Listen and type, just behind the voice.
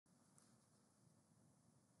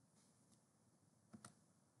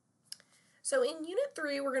So in Unit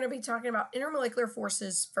 3, we're going to be talking about intermolecular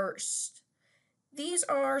forces first. These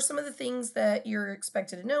are some of the things that you're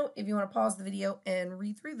expected to know if you want to pause the video and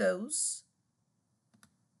read through those.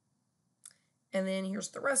 And then here's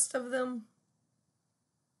the rest of them.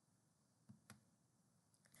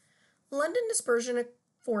 London dispersion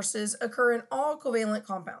forces occur in all covalent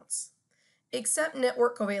compounds, except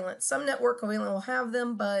network covalent. Some network covalent will have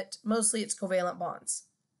them, but mostly it's covalent bonds.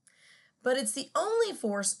 But it's the only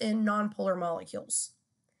force in nonpolar molecules.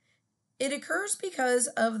 It occurs because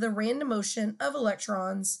of the random motion of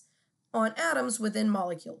electrons on atoms within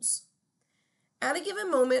molecules. At a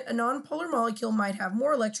given moment, a nonpolar molecule might have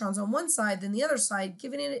more electrons on one side than the other side,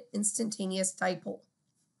 giving it an instantaneous dipole.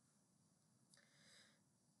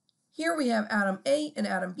 Here we have atom A and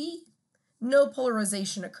atom B, no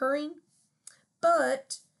polarization occurring,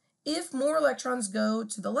 but if more electrons go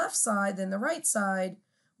to the left side than the right side,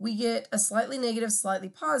 we get a slightly negative, slightly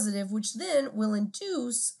positive, which then will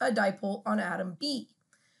induce a dipole on atom B.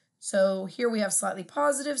 So here we have slightly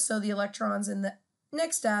positive, so the electrons in the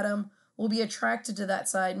next atom will be attracted to that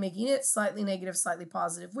side, making it slightly negative, slightly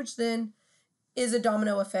positive, which then is a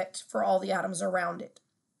domino effect for all the atoms around it.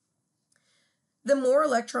 The more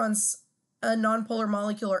electrons a nonpolar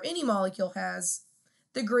molecule or any molecule has,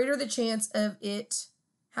 the greater the chance of it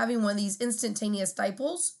having one of these instantaneous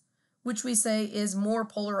dipoles, which we say is more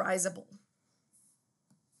polarizable.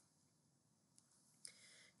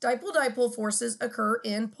 Dipole-dipole forces occur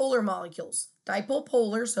in polar molecules.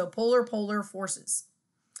 Dipole-polar, so polar-polar forces.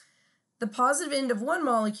 The positive end of one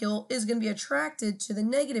molecule is going to be attracted to the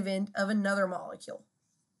negative end of another molecule.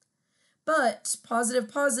 But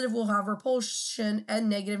positive-positive will have repulsion and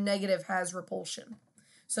negative-negative has repulsion.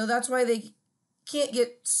 So that's why they can't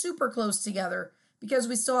get super close together, because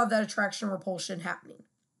we still have that attraction-repulsion happening.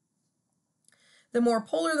 The more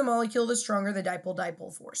polar the molecule, the stronger the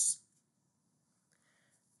dipole-dipole force.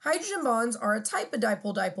 Hydrogen bonds are a type of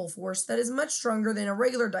dipole-dipole force that is much stronger than a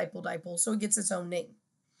regular dipole-dipole, so it gets its own name.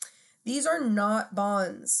 These are not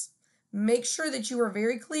bonds. Make sure that you are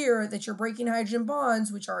very clear that you're breaking hydrogen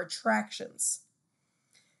bonds, which are attractions.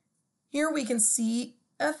 Here we can see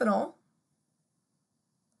ethanol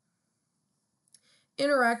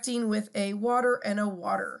interacting with a water and a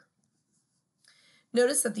water.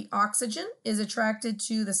 Notice that the oxygen is attracted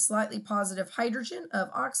to the slightly positive hydrogen of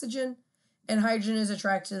oxygen, and hydrogen is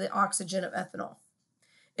attracted to the oxygen of ethanol.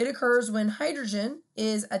 It occurs when hydrogen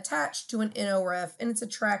is attached to an NO or F, and it's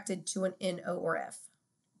attracted to an NO or F.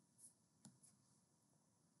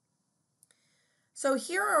 So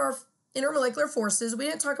here are our intermolecular forces. We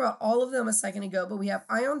didn't talk about all of them a second ago, but we have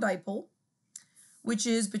ion dipole, which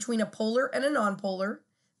is between a polar and a nonpolar.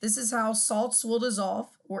 This is how salts will dissolve,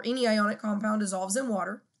 or any ionic compound dissolves in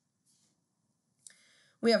water.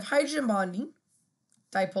 We have hydrogen bonding,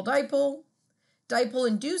 dipole-dipole.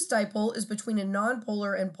 Dipole-induced dipole is between a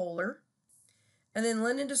nonpolar and polar. And then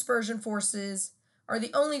London dispersion forces are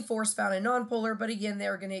the only force found in nonpolar, but again,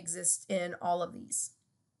 they're going to exist in all of these.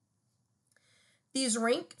 These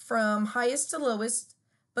rank from highest to lowest,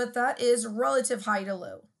 but that is relative high to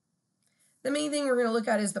low. The main thing we're going to look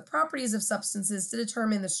at is the properties of substances to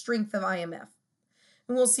determine the strength of IMF.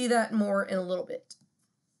 And we'll see that more in a little bit.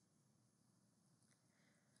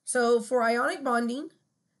 So for ionic bonding,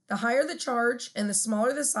 the higher the charge and the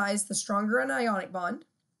smaller the size, the stronger an ionic bond.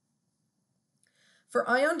 For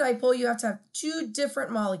ion dipole, you have to have two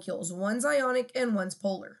different molecules. One's ionic and one's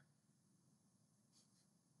polar.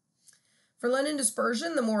 For London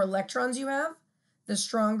dispersion, the more electrons you have, the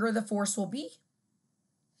stronger the force will be.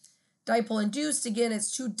 Dipole-induced, again,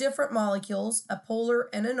 it's two different molecules, a polar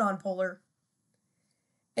and a nonpolar.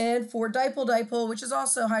 And for dipole-dipole, which is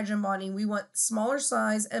also hydrogen bonding, we want smaller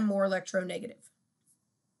size and more electronegative.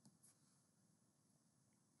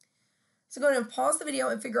 So go ahead and pause the video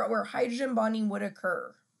and figure out where hydrogen bonding would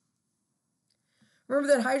occur.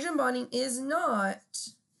 Remember that hydrogen bonding is not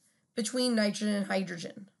between nitrogen and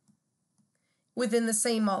hydrogen within the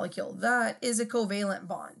same molecule. That is a covalent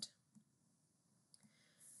bond.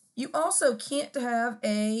 You also can't have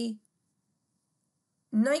a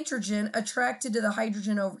nitrogen attracted to the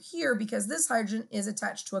hydrogen over here because this hydrogen is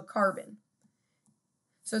attached to a carbon.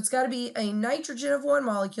 So it's got to be a nitrogen of one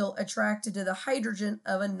molecule attracted to the hydrogen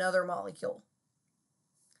of another molecule.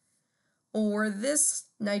 Or this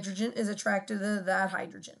nitrogen is attracted to that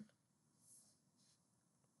hydrogen.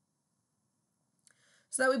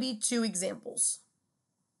 So that would be two examples.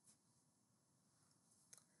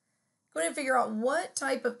 Go ahead and figure out what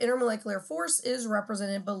type of intermolecular force is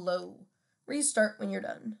represented below. Restart when you're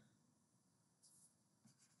done.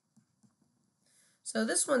 So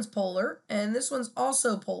this one's polar, and this one's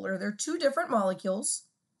also polar. They're two different molecules.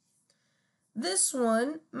 This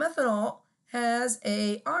one, methanol, has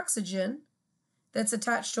a oxygen that's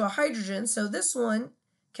attached to a hydrogen, so this one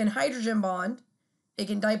can hydrogen bond, it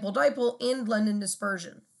can dipole-dipole, and blend in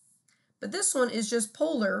dispersion. But this one is just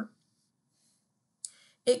polar,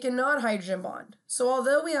 it cannot hydrogen bond. So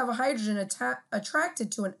although we have a hydrogen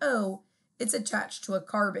attracted to an O, it's attached to a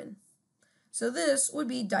carbon. So this would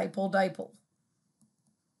be dipole-dipole.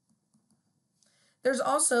 There's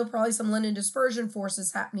also probably some blend in dispersion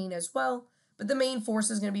forces happening as well, but the main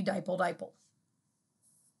force is going to be dipole-dipole.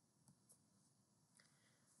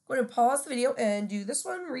 Go ahead and pause the video and do this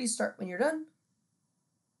one. Restart when you're done.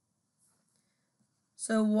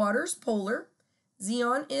 So water's polar.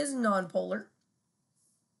 Xenon is nonpolar.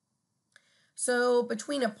 So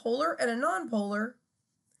between a polar and a nonpolar,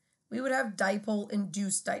 we would have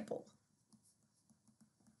dipole-induced dipole.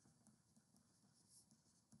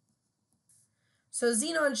 So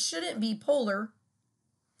xenon shouldn't be polar,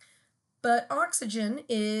 but oxygen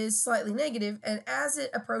is slightly negative, and as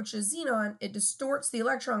it approaches xenon, it distorts the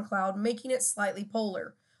electron cloud, making it slightly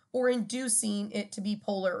polar, or inducing it to be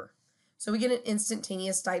polar. So we get an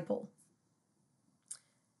instantaneous dipole.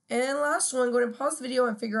 And last one, go ahead and pause the video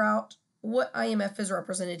and figure out what IMF is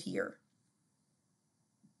represented here.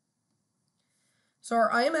 So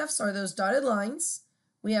our IMFs are those dotted lines.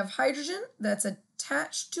 We have hydrogen that's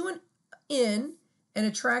attached to an N and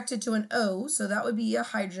attracted to an O, so that would be a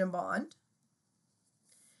hydrogen bond.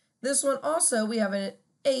 This one also, we have an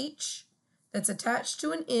H that's attached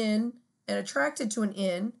to an N and attracted to an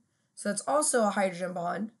N, so that's also a hydrogen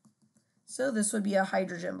bond. So this would be a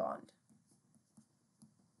hydrogen bond.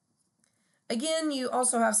 Again, you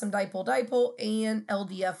also have some dipole-dipole and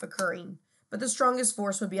LDF occurring, but the strongest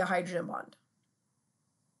force would be a hydrogen bond.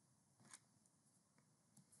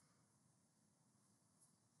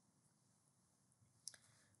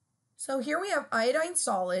 So here we have iodine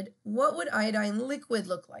solid. What would iodine liquid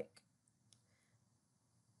look like?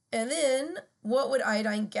 And then what would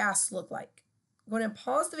iodine gas look like? Go ahead and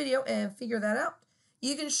pause the video and figure that out.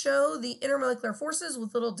 You can show the intermolecular forces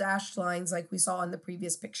with little dashed lines like we saw in the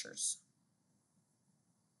previous pictures.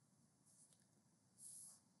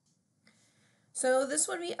 So this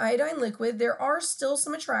would be iodine liquid. There are still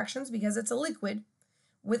some attractions because it's a liquid.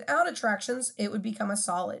 Without attractions, it would become a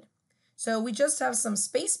solid. So we just have some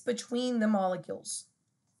space between the molecules.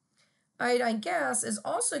 Iodine gas is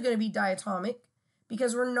also going to be diatomic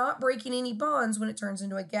because we're not breaking any bonds when it turns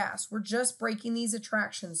into a gas. We're just breaking these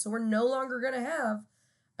attractions. So we're no longer going to have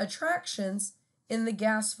attractions in the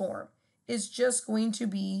gas form. It's just going to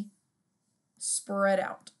be spread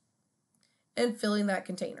out and filling that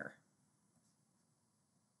container.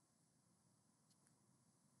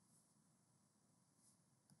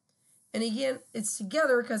 And again, it's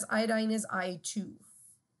together because iodine is I2.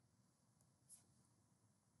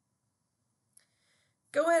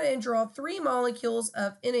 Go ahead and draw 3 molecules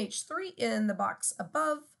of NH3 in the box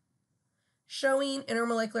above, showing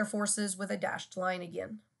intermolecular forces with a dashed line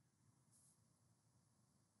again.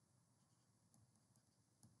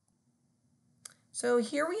 So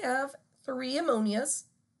here we have 3 ammonias,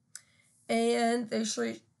 and they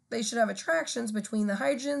should have attractions between the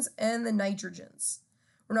hydrogens and the nitrogens.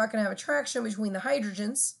 We're not going to have attraction between the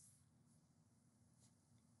hydrogens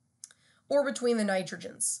or between the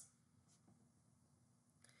nitrogens.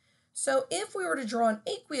 So if we were to draw an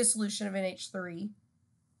aqueous solution of NH3,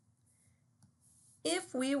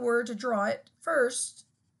 if we were to draw it first,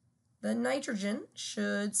 the nitrogen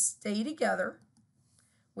should stay together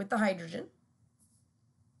with the hydrogen.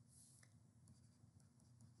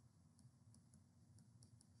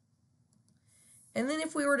 And then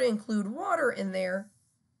if we were to include water in there,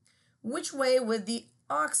 which way would the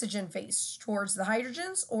oxygen face? Towards the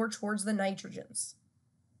hydrogens or towards the nitrogens?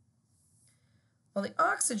 Well, the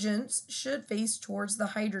oxygens should face towards the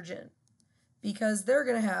hydrogen because they're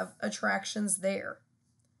going to have attractions there.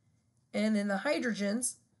 And then the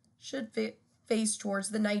hydrogens should face towards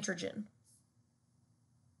the nitrogen.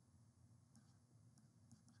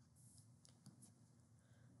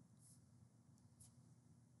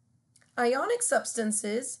 Ionic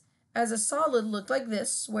substances as a solid look like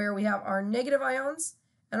this, where we have our negative ions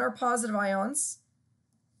and our positive ions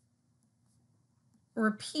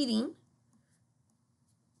repeating.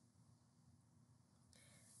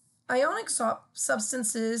 Ionic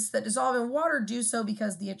substances that dissolve in water do so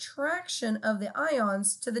because the attraction of the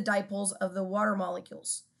ions to the dipoles of the water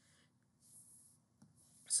molecules.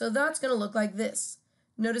 So that's going to look like this.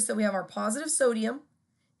 Notice that we have our positive sodium,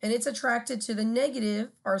 and it's attracted to the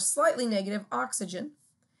negative or slightly negative oxygen.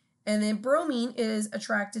 And then bromine is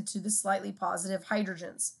attracted to the slightly positive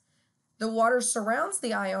hydrogens. The water surrounds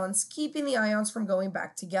the ions, keeping the ions from going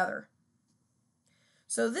back together.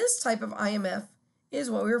 So this type of IMF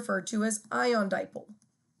is what we refer to as ion dipole.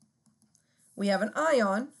 We have an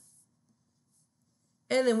ion,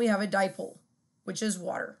 and then we have a dipole, which is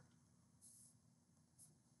water.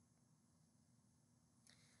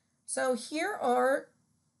 So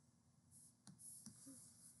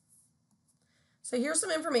here's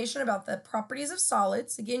some information about the properties of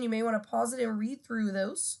solids. Again, you may want to pause it and read through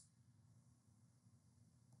those.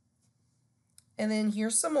 And then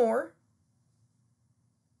here's some more.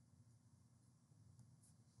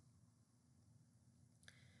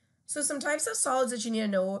 So some types of solids that you need to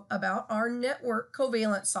know about are network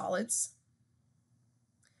covalent solids.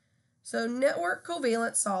 So network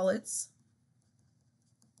covalent solids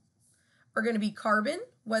are going to be carbon,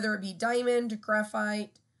 whether it be diamond,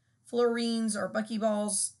 graphite, fluorines, or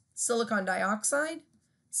buckyballs, silicon dioxide,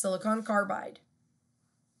 silicon carbide.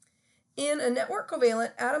 In a network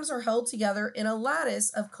covalent, atoms are held together in a lattice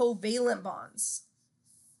of covalent bonds.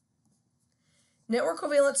 Network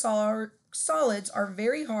covalent solids are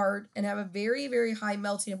very hard and have a very, very high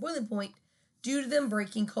melting and boiling point due to them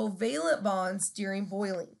breaking covalent bonds during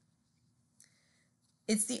boiling.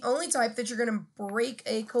 It's the only type that you're going to break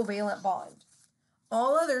a covalent bond.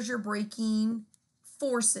 All others, you're breaking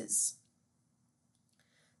forces.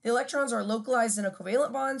 The electrons are localized in a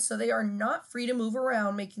covalent bond, so they are not free to move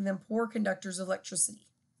around, making them poor conductors of electricity.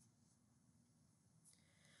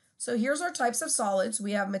 So here's our types of solids.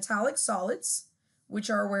 We have metallic solids, which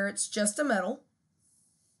are where it's just a metal.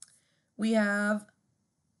 We have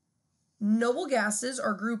noble gases,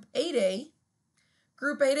 or group 8A.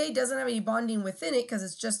 Group 8A doesn't have any bonding within it because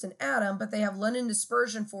it's just an atom, but they have London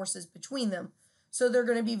dispersion forces between them, so they're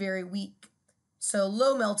going to be very weak. So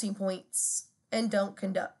low melting points and don't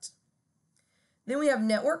conduct. Then we have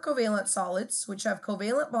network covalent solids, which have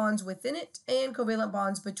covalent bonds within it and covalent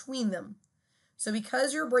bonds between them. So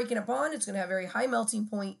because you're breaking a bond, it's going to have very high melting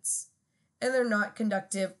points, and they're not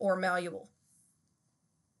conductive or malleable.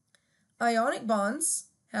 Ionic bonds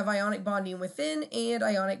have ionic bonding within and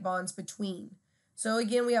ionic bonds between. So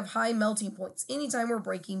again, we have high melting points anytime we're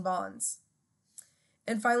breaking bonds.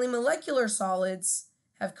 And finally, molecular solids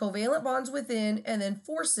have covalent bonds within and then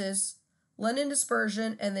forces, London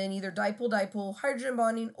dispersion, and then either dipole-dipole, hydrogen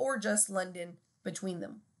bonding, or just London between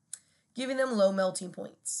them, giving them low melting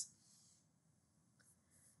points.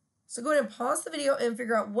 So go ahead and pause the video and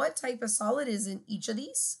figure out what type of solid is in each of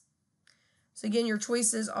these. So again, your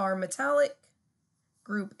choices are metallic,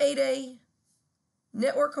 group 8A,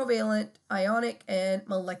 network covalent, ionic, and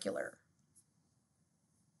molecular.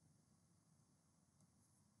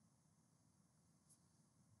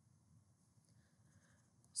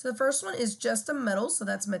 So the first one is just a metal, so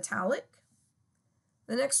that's metallic.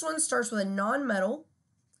 The next one starts with a non-metal,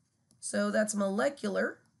 so that's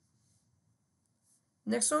molecular.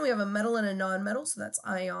 Next one, we have a metal and a non-metal, so that's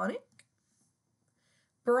ionic.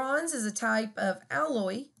 Bronze is a type of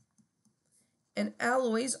alloy, and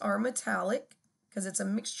alloys are metallic because it's a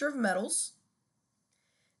mixture of metals.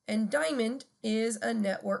 And diamond is a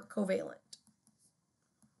network covalent.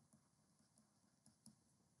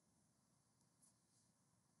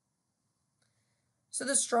 So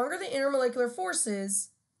the stronger the intermolecular force is,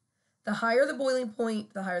 the higher the boiling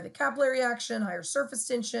point, the higher the capillary action, higher surface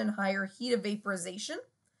tension, higher heat of vaporization.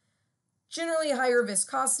 Generally higher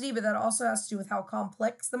viscosity, but that also has to do with how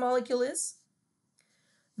complex the molecule is.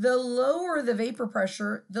 The lower the vapor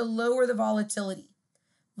pressure, the lower the volatility.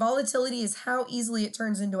 Volatility is how easily it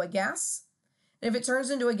turns into a gas. And if it turns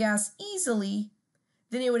into a gas easily,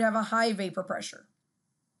 then it would have a high vapor pressure.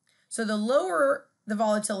 So the lower the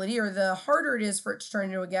volatility, or the harder it is for it to turn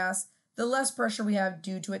into a gas, the less pressure we have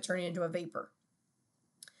due to it turning into a vapor.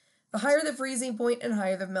 The higher the freezing point and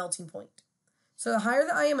higher the melting point. So the higher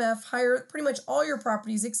the IMF, higher pretty much all your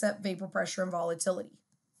properties except vapor pressure and volatility.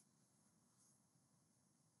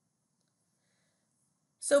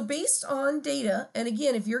 So based on data, and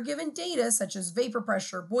again, if you're given data such as vapor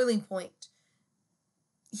pressure, boiling point,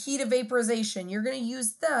 heat of vaporization, you're going to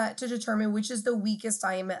use that to determine which is the weakest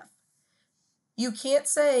IMF. You can't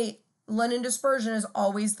say London dispersion is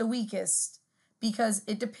always the weakest because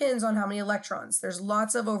it depends on how many electrons. There's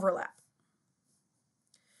lots of overlap.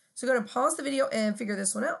 So go ahead and pause the video and figure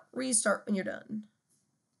this one out. Restart when you're done.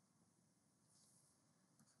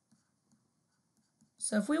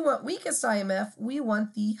 So if we want weakest IMF, we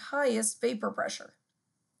want the highest vapor pressure.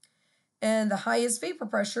 And the highest vapor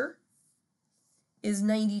pressure is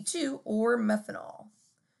 92, or methanol.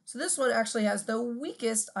 So this one actually has the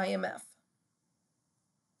weakest IMF.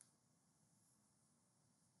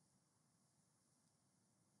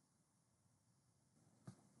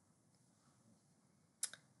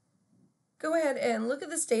 Go ahead and look at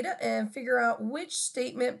this data and figure out which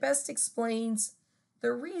statement best explains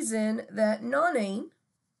the reason that nonane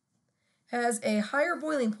has a higher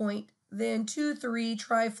boiling point than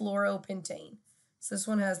 2,3-trifluoropentane. So this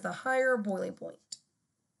one has the higher boiling point.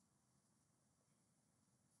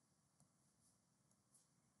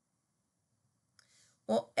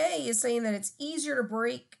 Well, A is saying that it's easier to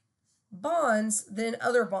break bonds than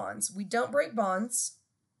other bonds. We don't break bonds.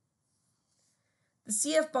 The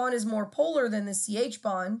CF bond is more polar than the CH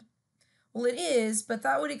bond. Well, it is, but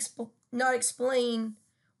that would not explain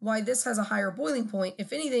why this has a higher boiling point.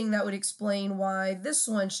 If anything, that would explain why this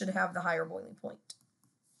one should have the higher boiling point.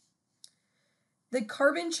 The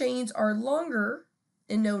carbon chains are longer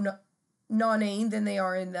in nonane than they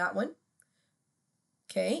are in that one.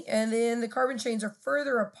 Okay, and then the carbon chains are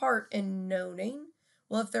further apart in nonane.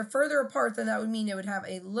 Well, if they're further apart, then that would mean it would have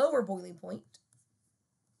a lower boiling point.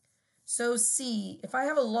 So C, if I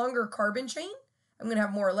have a longer carbon chain, I'm going to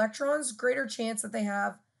have more electrons, greater chance that they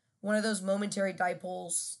have one of those momentary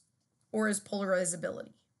dipoles or is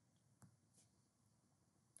polarizability.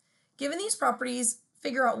 Given these properties,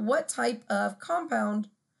 figure out what type of compound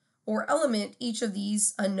or element each of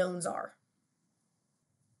these unknowns are.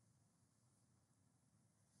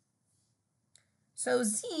 So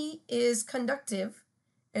Z is conductive,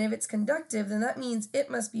 and if it's conductive, then that means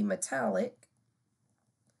it must be metallic,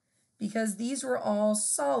 because these were all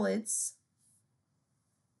solids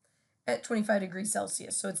at 25 degrees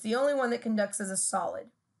Celsius. So it's the only one that conducts as a solid.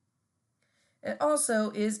 It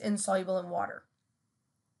also is insoluble in water.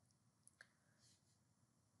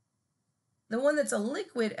 The one that's a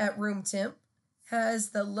liquid at room temp has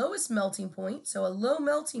the lowest melting point. So a low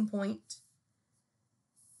melting point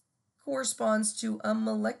corresponds to a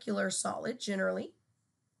molecular solid generally.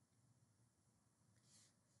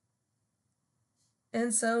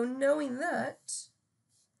 And so knowing that,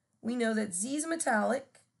 we know that Z is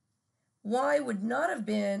metallic, Y would not have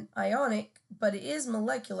been ionic, but it is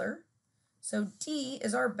molecular, so D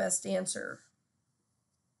is our best answer.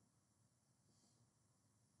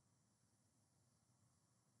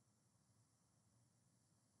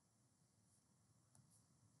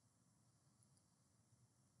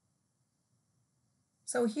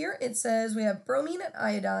 So here it says we have bromine and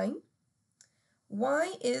iodine.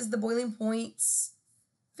 Y is the boiling points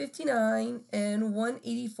 59 and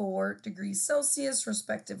 184 degrees Celsius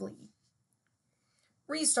respectively.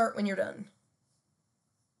 Restart when you're done.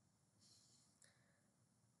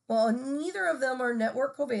 Well, neither of them are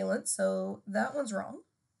network covalent, so that one's wrong.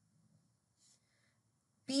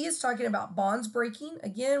 B is talking about bonds breaking.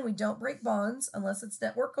 Again, we don't break bonds unless it's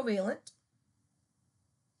network covalent.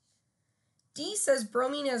 D says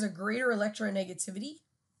bromine has a greater electronegativity.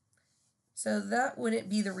 So that wouldn't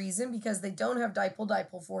be the reason because they don't have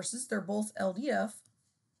dipole-dipole forces. They're both LDF.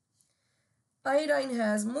 Iodine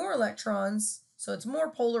has more electrons, so it's more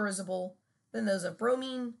polarizable than those of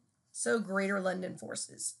bromine, so greater London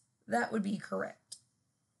forces. That would be correct.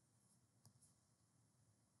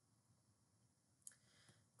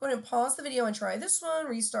 Go ahead and pause the video and try this one.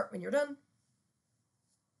 Restart when you're done.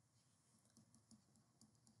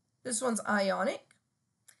 This one's ionic.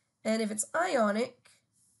 And if it's ionic,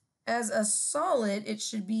 as a solid, it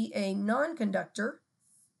should be a non-conductor.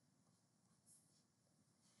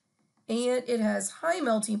 And it has high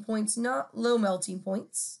melting points, not low melting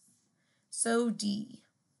points. So D.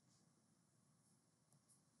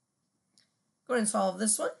 Go ahead and solve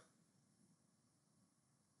this one.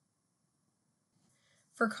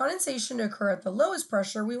 For condensation to occur at the lowest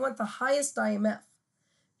pressure, we want the highest IMF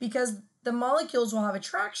because the molecules will have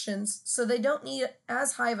attractions, so they don't need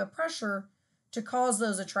as high of a pressure to cause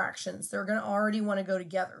those attractions. They're going to already want to go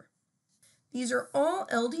together. These are all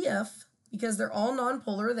LDF because they're all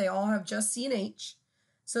nonpolar. They all have just C and H.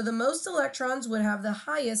 So the most electrons would have the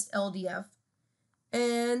highest LDF.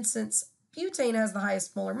 And since butane has the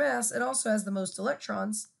highest molar mass, it also has the most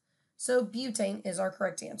electrons. So butane is our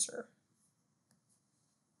correct answer.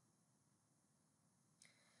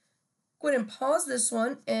 Go ahead and pause this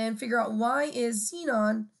one and figure out why is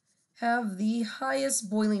xenon have the highest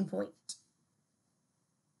boiling point.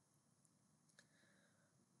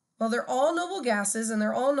 Well, they're all noble gases and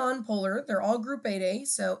they're all nonpolar. They're all group 8A,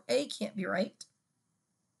 so A can't be right.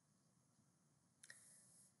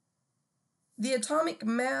 The atomic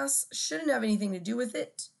mass shouldn't have anything to do with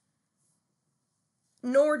it,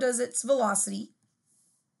 nor does its velocity.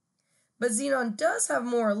 But xenon does have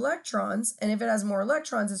more electrons, and if it has more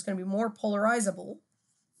electrons, it's going to be more polarizable.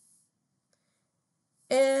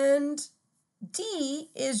 And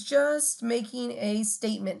D is just making a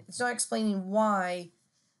statement. It's not explaining why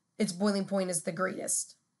its boiling point is the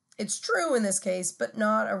greatest. It's true in this case, but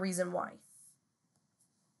not a reason why.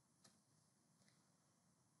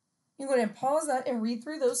 You go ahead and pause that and read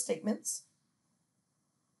through those statements.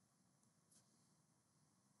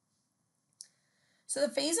 So the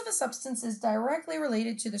phase of a substance is directly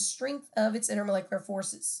related to the strength of its intermolecular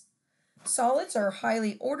forces. Solids are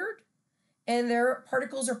highly ordered and their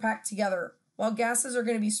particles are packed together, while gases are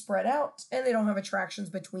going to be spread out and they don't have attractions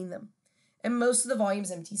between them. And most of the volume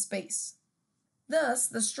is empty space. Thus,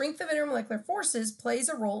 the strength of intermolecular forces plays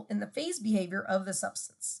a role in the phase behavior of the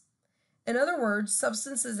substance. In other words,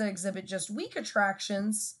 substances that exhibit just weak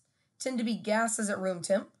attractions tend to be gases at room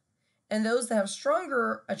temp, and those that have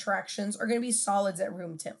stronger attractions are going to be solids at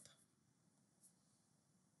room temp.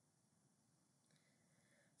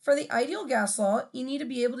 For the ideal gas law, you need to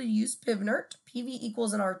be able to use PV-NRT. PV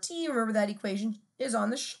equals an RT. Remember that equation is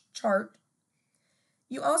on the chart.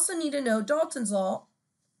 You also need to know Dalton's law,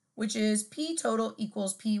 which is P total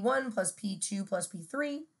equals P1 plus P2 plus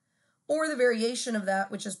P3, or the variation of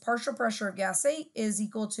that, which is partial pressure of gas A is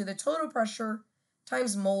equal to the total pressure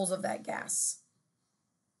times moles of that gas.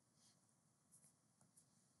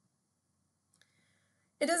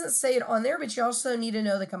 It doesn't say it on there, but you also need to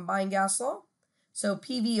know the combined gas law. So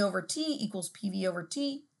PV over T equals PV over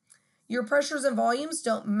T. Your pressures and volumes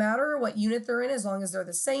don't matter what unit they're in as long as they're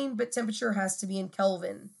the same, but temperature has to be in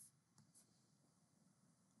Kelvin.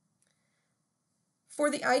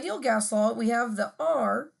 For the ideal gas law, we have the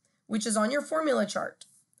R, which is on your formula chart.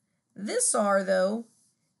 This R, though,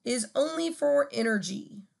 is only for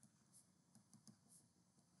energy.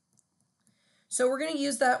 So we're going to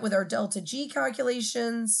use that with our delta G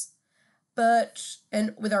calculations,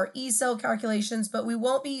 and with our E cell calculations, but we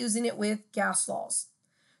won't be using it with gas laws.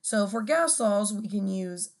 So for gas laws, we can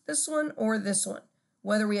use this one or this one,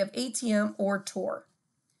 whether we have ATM or torr.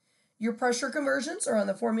 Your pressure conversions are on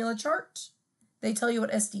the formula chart. They tell you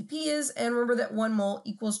what STP is, and remember that 1 mole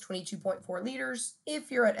equals 22.4 liters if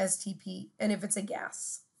you're at STP and if it's a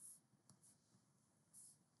gas.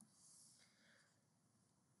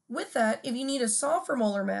 With that, if you need a saw for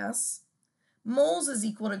molar mass, moles is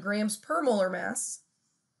equal to grams per molar mass.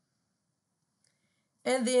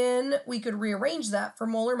 And then we could rearrange that for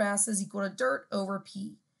molar mass is equal to dirt over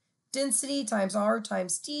P. Density times R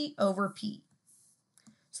times T over P.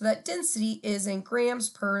 So that density is in grams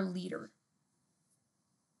per liter.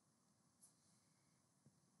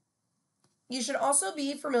 You should also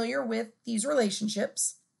be familiar with these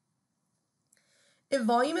relationships. If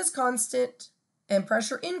volume is constant and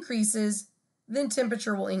pressure increases, then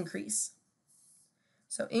temperature will increase.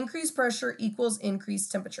 So increased pressure equals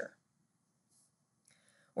increased temperature.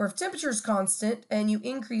 Or if temperature is constant and you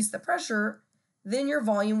increase the pressure, then your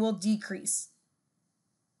volume will decrease.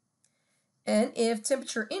 And if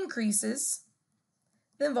temperature increases,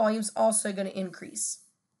 then volume is also going to increase.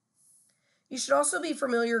 You should also be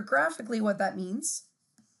familiar graphically what that means.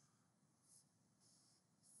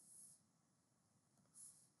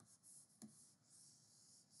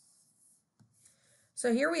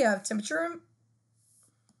 So here we have temperature.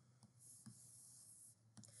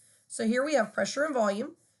 So here we have pressure and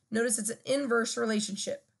volume. Notice it's an inverse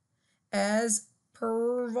relationship. As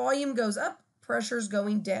volume goes up, pressure is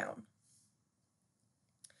going down.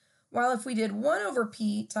 While if we did 1 over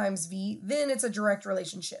P times V, then it's a direct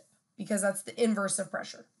relationship because that's the inverse of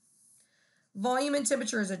pressure. Volume and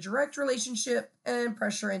temperature is a direct relationship, and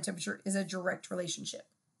pressure and temperature is a direct relationship.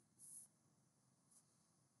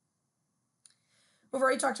 We've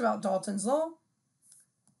already talked about Dalton's law.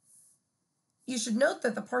 You should note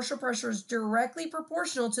that the partial pressure is directly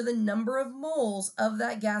proportional to the number of moles of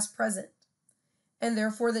that gas present, and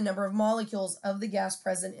therefore the number of molecules of the gas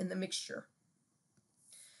present in the mixture.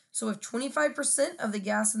 So if 25% of the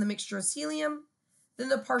gas in the mixture is helium, then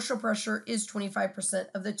the partial pressure is 25%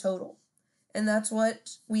 of the total. And that's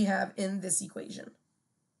what we have in this equation.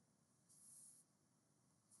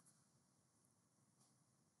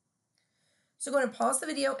 So go ahead and pause the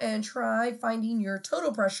video and try finding your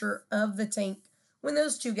total pressure of the tank when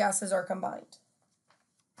those two gases are combined.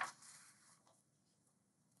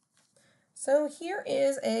 So here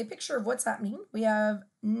is a picture of what's happening. We have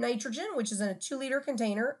nitrogen, which is in a 2-liter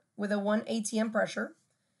container with a 1 atm pressure,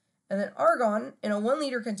 and then argon in a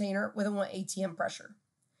 1-liter container with a 1 atm pressure.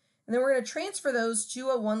 And then we're going to transfer those to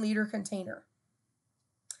a 1-liter container.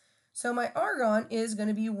 So my argon is going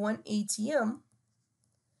to be 1 atm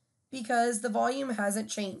because the volume hasn't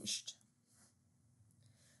changed.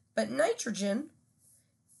 But nitrogen,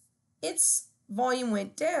 its volume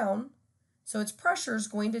went down, so its pressure is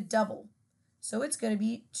going to double. So it's going to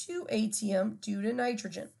be 2 atm due to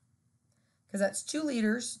nitrogen, because that's 2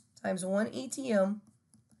 liters times 1 atm,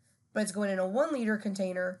 but it's going in a 1-liter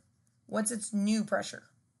container. What's its new pressure?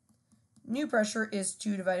 New pressure is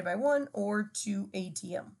 2 divided by 1, or 2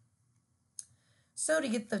 atm. So to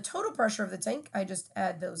get the total pressure of the tank, I just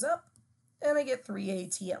add those up, and I get 3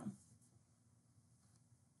 atm.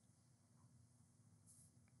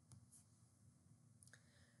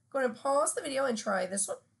 Going to pause the video and try this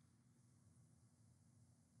one.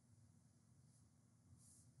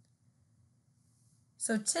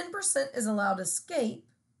 So 10% is allowed to escape,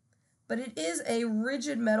 but it is a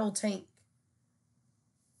rigid metal tank.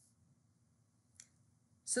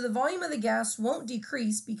 So the volume of the gas won't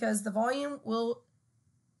decrease because the volume will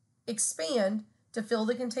expand to fill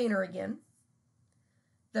the container again.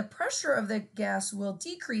 The pressure of the gas will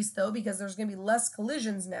decrease though because there's going to be less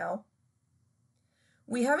collisions now.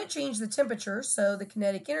 We haven't changed the temperature, so the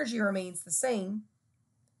kinetic energy remains the same.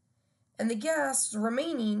 And the gas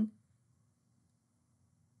remaining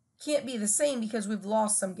can't be the same because we've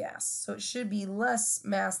lost some gas. So it should be less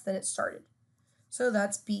mass than it started. So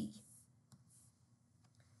that's B.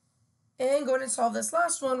 And going to solve this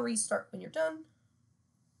last one, restart when you're done.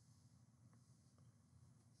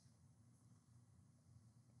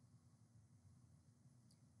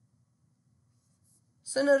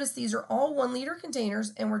 So notice these are all 1 liter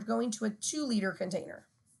containers and we're going to a 2 liter container.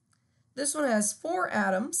 This one has 4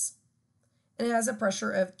 atoms and it has a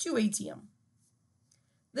pressure of 2 atm.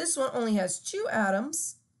 This one only has 2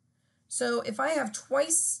 atoms. So if I have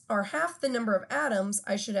twice or half the number of atoms,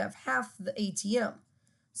 I should have half the atm.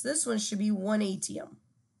 So this one should be 1 atm.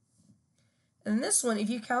 And this one, if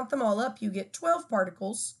you count them all up, you get 12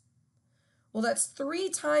 particles. Well, that's 3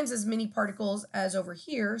 times as many particles as over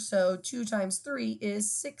here, so 2 times 3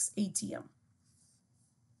 is 6 atm.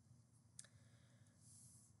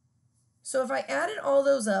 So if I added all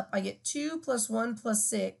those up, I get 2 plus 1 plus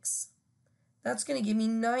 6. That's going to give me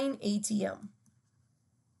 9 atm.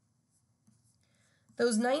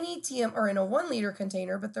 Those 9 atm are in a 1 liter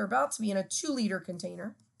container, but they're about to be in a 2 liter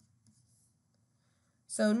container.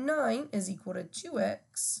 So 9 is equal to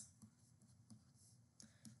 2x.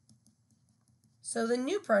 So the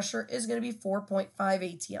new pressure is going to be 4.5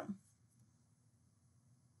 atm.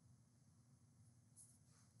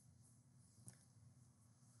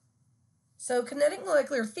 So kinetic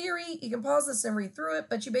molecular theory, you can pause this and read through it,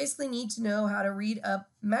 but you basically need to know how to read up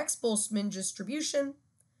Max-Boltzmann distribution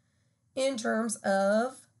in terms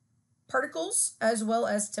of particles as well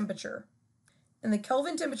as temperature. And the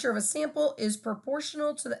Kelvin temperature of a sample is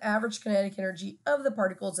proportional to the average kinetic energy of the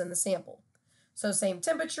particles in the sample. So same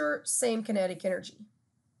temperature, same kinetic energy.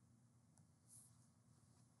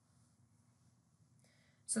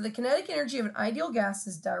 So the kinetic energy of an ideal gas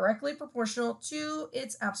is directly proportional to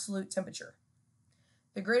its absolute temperature.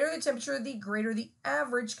 The greater the temperature, the greater the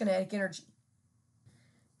average kinetic energy.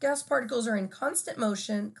 Gas particles are in constant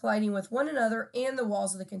motion, colliding with one another and the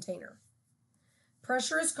walls of the container.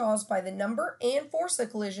 Pressure is caused by the number and force of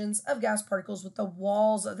collisions of gas particles with the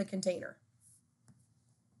walls of the container.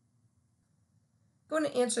 Going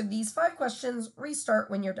to answer these 5 questions, restart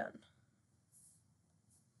when you're done.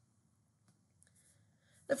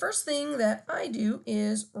 The first thing that I do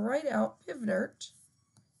is write out pivnert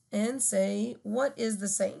and say, what is the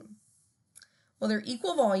same? Well, they're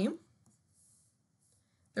equal volume,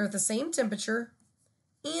 they're at the same temperature,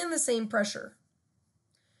 and the same pressure.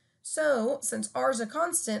 So, since R is a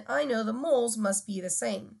constant, I know the moles must be the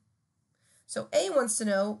same. So A wants to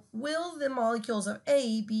know, will the molecules of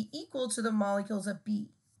A be equal to the molecules of B?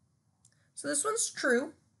 So this one's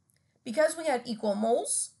true. Because we had equal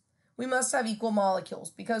moles, we must have equal molecules,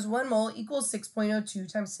 because 1 mole equals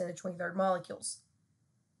 6.02 times 10 to the 23rd molecules.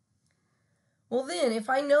 Well then, if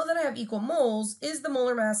I know that I have equal moles, is the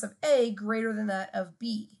molar mass of A greater than that of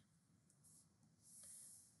B?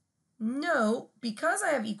 No, because I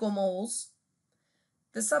have equal moles,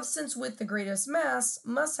 the substance with the greatest mass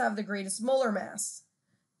must have the greatest molar mass.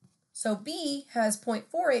 So B has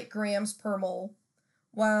 0.48 grams per mole,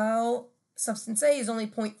 while substance A is only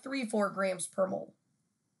 0.34 grams per mole.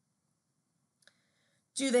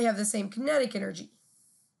 Do they have the same kinetic energy?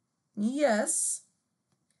 Yes,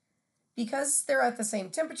 because they're at the same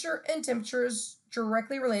temperature, and temperature is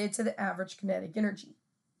directly related to the average kinetic energy.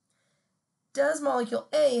 Does molecule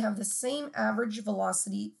A have the same average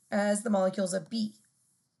velocity as the molecules of B?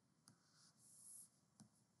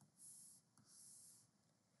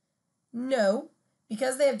 No,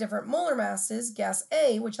 because they have different molar masses, gas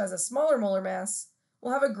A, which has a smaller molar mass,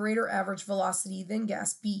 will have a greater average velocity than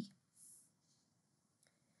gas B.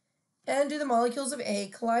 And do the molecules of A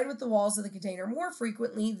collide with the walls of the container more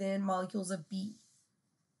frequently than molecules of B?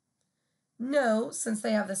 No, since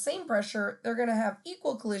they have the same pressure, they're going to have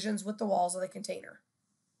equal collisions with the walls of the container.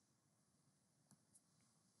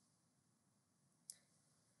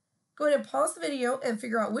 Go ahead and pause the video and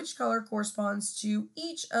figure out which color corresponds to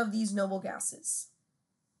each of these noble gases.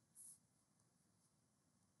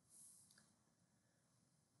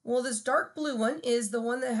 Well, this dark blue one is the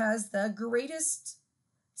one that has the greatest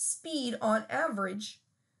speed on average,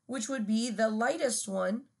 which would be the lightest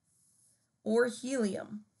one, or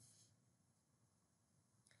helium.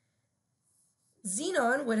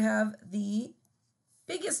 Xenon would have the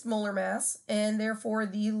biggest molar mass and therefore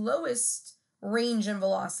the lowest range and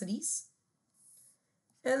velocities.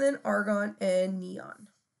 And then argon and neon.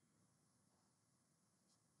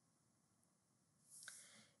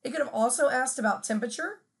 It could have also asked about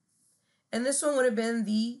temperature. And this one would have been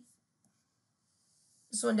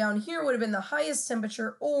this one down here would have been the highest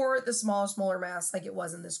temperature or the smallest molar mass, like it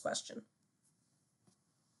was in this question.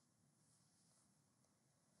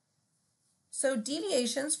 So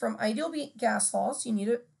deviations from ideal gas laws, you need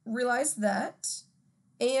to realize that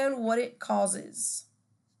and what it causes.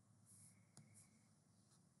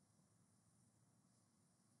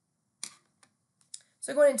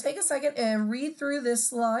 So go ahead and take a second and read through this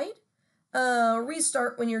slide.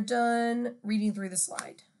 Restart when you're done reading through the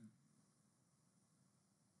slide.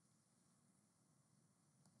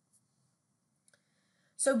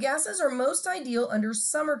 So gases are most ideal under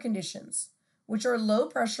summer conditions, which are low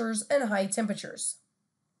pressures and high temperatures.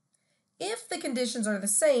 If the conditions are the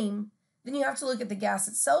same, then you have to look at the gas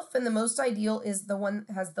itself, and the most ideal is the one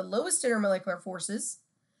that has the lowest intermolecular forces,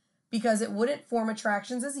 because it wouldn't form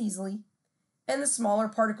attractions as easily, and the smaller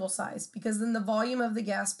particle size, because then the volume of the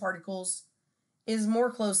gas particles is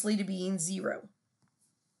more closely to being 0.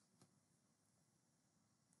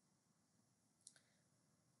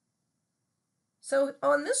 So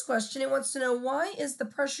on this question, it wants to know, why is the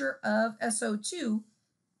pressure of SO2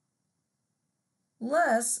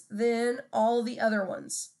 less than all the other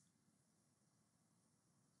ones?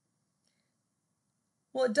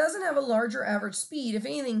 Well, it doesn't have a larger average speed. If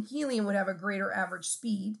anything, helium would have a greater average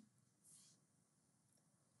speed.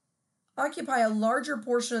 Occupy a larger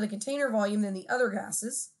portion of the container volume than the other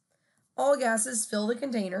gases. All gases fill the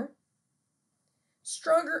container.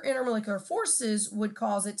 Stronger intermolecular forces would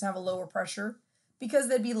cause it to have a lower pressure because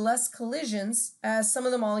there'd be less collisions, as some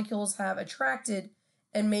of the molecules have attracted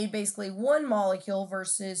and made basically one molecule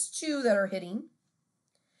versus 2 that are hitting.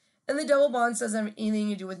 And the double bonds doesn't have anything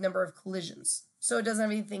to do with number of collisions, so it doesn't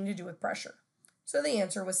have anything to do with pressure. So the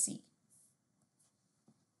answer was C.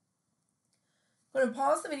 I'm going to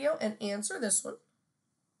pause the video and answer this one.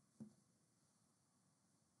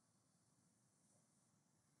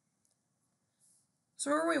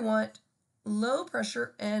 So remember, we want low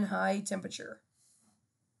pressure and high temperature.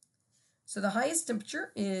 So the highest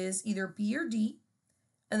temperature is either B or D,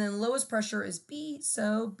 and then lowest pressure is B,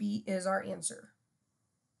 so B is our answer.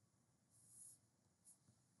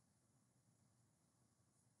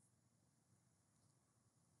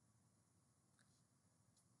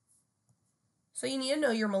 So you need to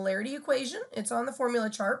know your molarity equation. It's on the formula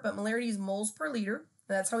chart, but molarity is moles per liter,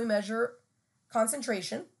 and that's how we measure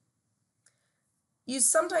concentration. You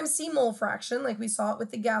sometimes see mole fraction, like we saw it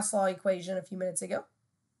with the gas law equation a few minutes ago.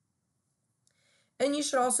 And you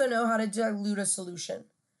should also know how to dilute a solution.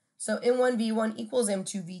 So M1V1 equals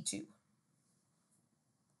M2V2.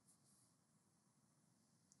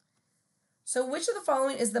 So which of the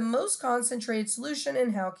following is the most concentrated solution,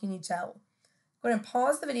 and how can you tell? Go ahead and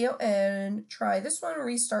pause the video and try this one and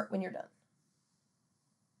restart when you're done.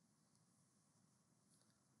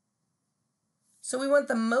 So we want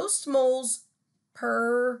the most moles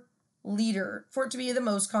per liter for it to be the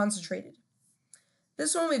most concentrated.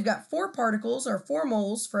 This one we've got 4 particles, or 4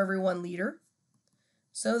 moles for every 1 liter.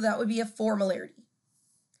 So that would be a 4 molarity.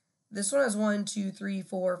 This one has 1, 2, 3,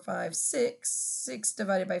 4, 5, 6. 6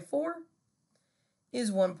 divided by 4 is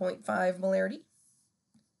 1.5 molarity.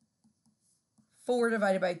 4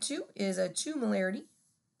 divided by 2 is a 2 molarity.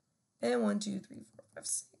 And 1, 2, 3, 4, 5,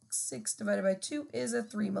 6. 6 divided by 2 is a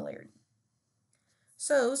 3 molarity.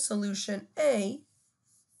 So solution A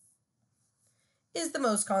is the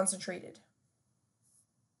most concentrated.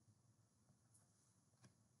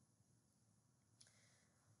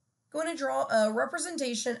 Going to draw a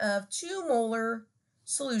representation of 2 molar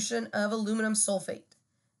solution of aluminum sulfate.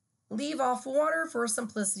 Leave off water for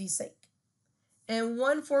simplicity's sake. And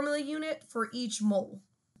 1 formula unit for each mole.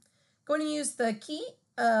 Going to use the key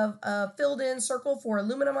of a filled in circle for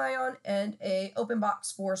aluminum ion and an open box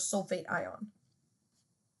for sulfate ion.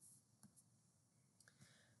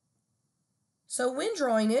 So when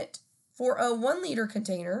drawing it for a 1 liter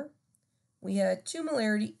container, we had 2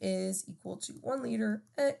 molarity is equal to 1 liter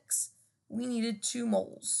x. We needed 2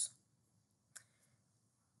 moles.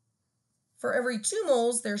 For every 2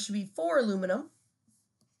 moles, there should be 4 aluminum.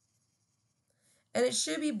 and it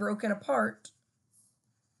should be broken apart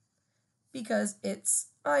because it's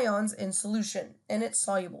ions in solution and it's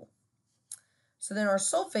soluble. So then our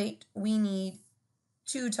sulfate, we need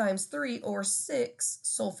 2 times 3 or 6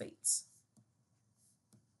 sulfates.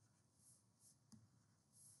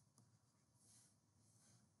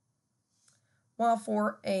 While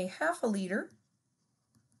for a half a liter,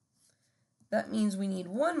 that means we need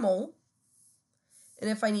 1 mole. And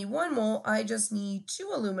if I need 1 mole, I just need 2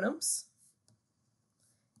 aluminums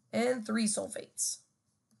and 3 sulfates.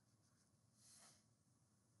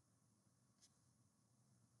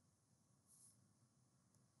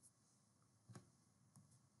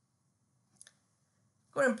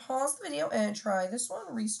 Go ahead and pause the video and try this one.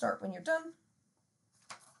 Restart when you're done.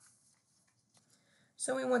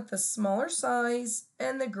 So we want the smaller size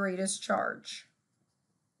and the greatest charge.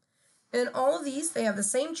 And all of these, they have the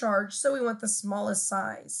same charge, so we want the smallest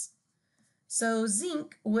size. So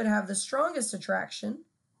zinc would have the strongest attraction,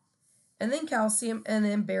 and then calcium, and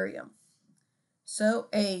then barium. So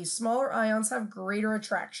smaller ions have greater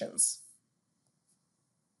attractions.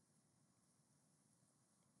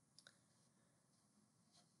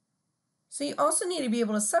 So you also need to be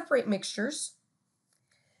able to separate mixtures.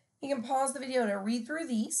 You can pause the video to read through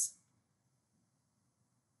these.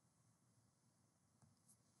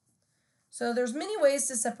 So there's many ways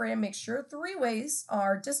to separate a mixture. 3 ways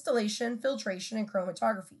are distillation, filtration, and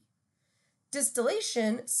chromatography.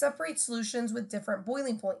 Distillation separates solutions with different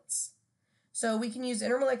boiling points. So we can use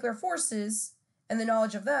intermolecular forces and the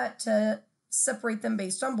knowledge of that to separate them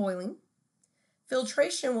based on boiling.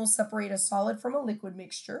 Filtration will separate a solid from a liquid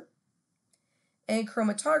mixture. And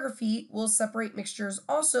chromatography will separate mixtures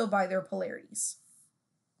also by their polarities.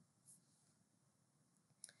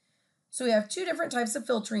 So we have 2 different types of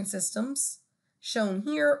filtering systems shown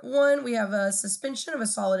here. One, we have a suspension of a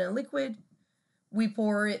solid and liquid. We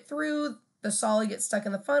pour it through, the solid gets stuck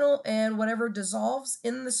in the funnel, and whatever dissolves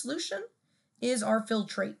in the solution is our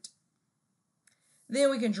filtrate.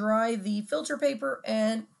 Then we can dry the filter paper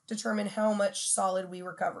and determine how much solid we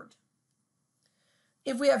recovered.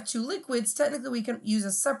 If we have 2 liquids, technically we can use a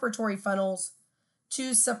separatory funnels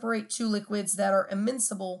to separate 2 liquids that are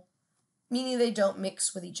immiscible, meaning they don't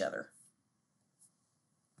mix with each other.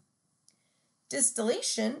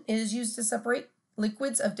 Distillation is used to separate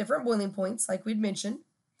liquids of different boiling points, like we'd mentioned.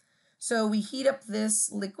 So we heat up this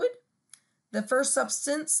liquid. The first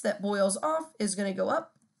substance that boils off is going to go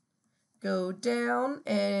up, go down,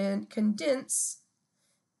 and condense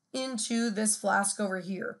into this flask over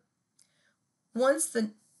here. Once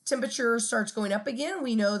the temperature starts going up again,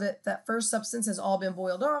 we know that that first substance has all been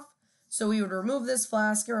boiled off. So we would remove this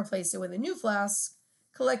flask and replace it with a new flask,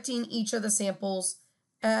 collecting each of the samples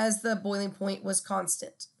as the boiling point was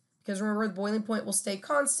constant. Because remember, the boiling point will stay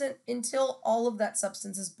constant until all of that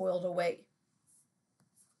substance is boiled away.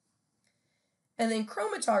 And then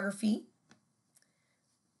chromatography,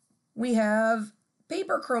 we have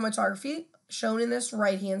paper chromatography shown in this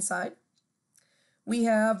right-hand side. We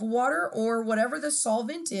have water or whatever the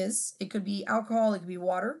solvent is. It could be alcohol, it could be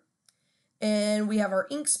water. And we have our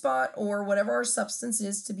ink spot or whatever our substance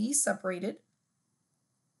is to be separated.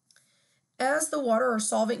 As the water or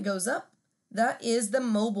solvent goes up, that is the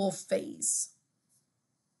mobile phase.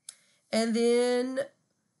 And then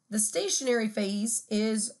the stationary phase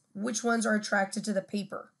is which ones are attracted to the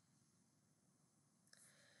paper.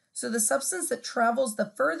 So the substance that travels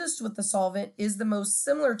the furthest with the solvent is the most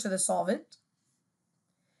similar to the solvent.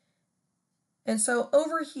 And so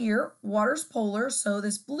over here, water's polar, so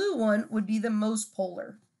this blue one would be the most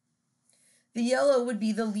polar. The yellow would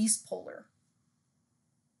be the least polar.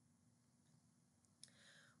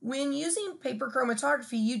 When using paper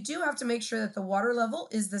chromatography, you do have to make sure that the water level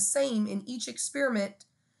is the same in each experiment,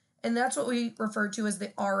 and that's what we refer to as the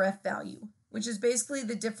RF value, which is basically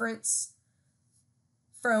the difference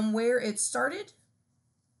from where it started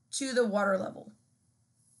to the water level.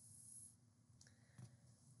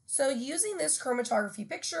 So using this chromatography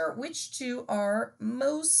picture, which 2 are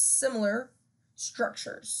most similar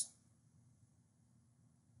structures?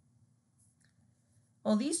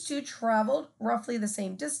 Well, these 2 traveled roughly the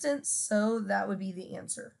same distance, so that would be the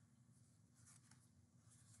answer.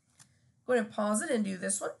 Go ahead and pause it and do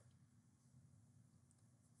this one.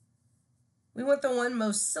 We want the one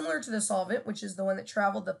most similar to the solvent, which is the one that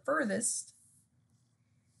traveled the furthest.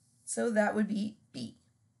 So that would be B.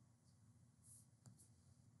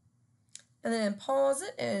 And then pause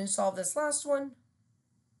it and solve this last one.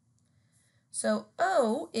 So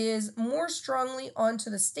O is more strongly onto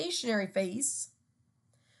the stationary phase.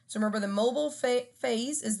 So remember, the mobile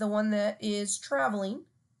phase is the one that is traveling.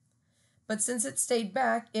 But since it stayed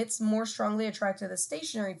back, it's more strongly attracted to the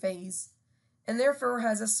stationary phase. and therefore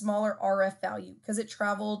has a smaller RF value because it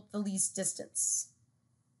traveled the least distance.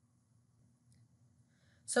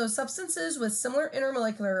 So substances with similar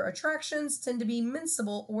intermolecular attractions tend to be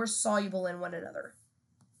miscible or soluble in one another,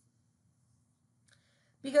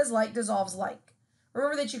 because like dissolves like.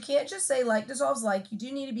 Remember that you can't just say like dissolves like. You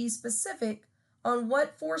do need to be specific on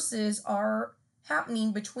what forces are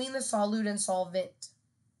happening between the solute and solvent.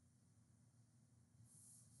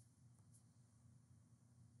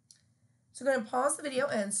 So go ahead and pause the video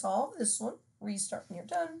and solve this one. Restart when you're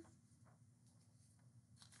done.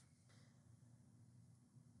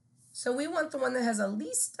 So we want the one that has the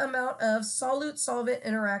least amount of solute-solvent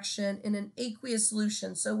interaction in an aqueous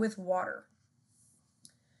solution, so with water.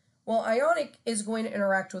 Well, ionic is going to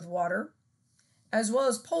interact with water, as well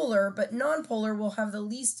as polar, but nonpolar will have the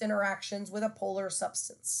least interactions with a polar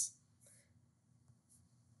substance.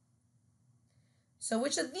 So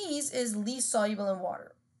which of these is least soluble in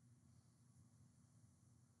water?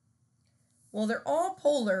 Well, they're all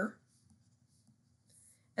polar,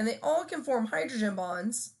 and they all can form hydrogen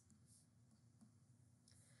bonds,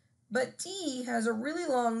 but D has a really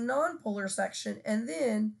long nonpolar section, and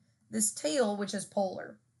then this tail, which is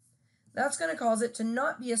polar. That's going to cause it to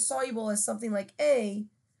not be as soluble as something like A,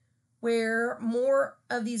 where more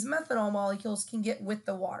of these methanol molecules can get with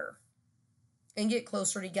the water and get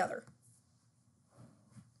closer together.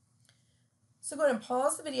 So go ahead and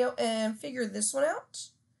pause the video and figure this one out.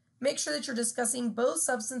 Make sure that you're discussing both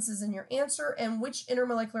substances in your answer and which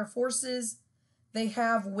intermolecular forces they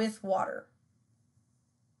have with water.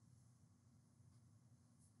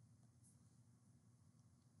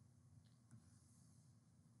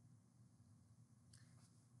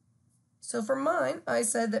 So for mine, I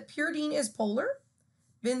said that pyridine is polar,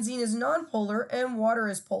 benzene is nonpolar, and water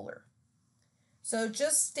is polar. So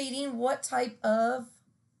just stating what type of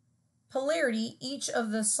polarity each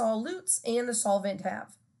of the solutes and the solvent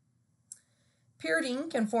have. Pyridine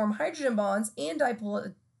can form hydrogen bonds and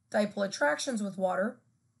dipole attractions with water,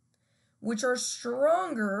 which are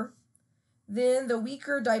stronger than the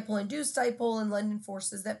weaker dipole-induced dipole and London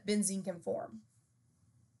forces that benzene can form.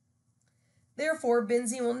 Therefore,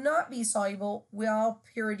 benzene will not be soluble while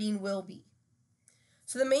pyridine will be.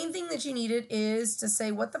 So the main thing that you needed is to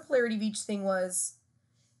say what the polarity of each thing was,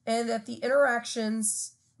 and that the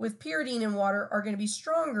interactions with pyridine and water are going to be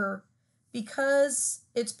stronger because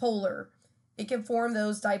it's polar. It can form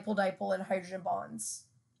those dipole-dipole and hydrogen bonds,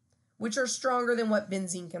 which are stronger than what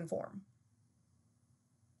benzene can form.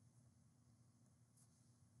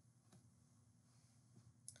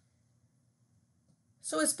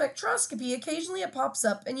 So with spectroscopy, occasionally it pops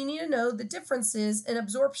up and you need to know the differences in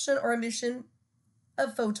absorption or emission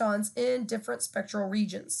of photons in different spectral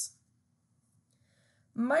regions.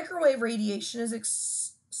 Microwave radiation is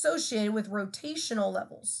associated with rotational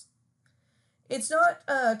levels. It's not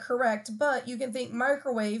correct, but you can think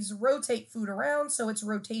microwaves rotate food around, so it's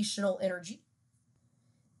rotational energy.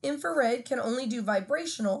 Infrared can only do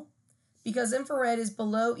vibrational because infrared is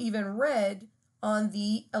below even red on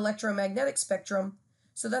the electromagnetic spectrum,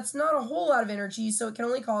 so that's not a whole lot of energy, so it can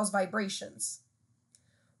only cause vibrations.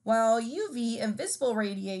 While UV and visible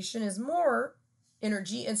radiation is more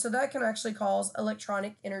energy, and so that can actually cause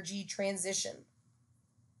electronic energy transition.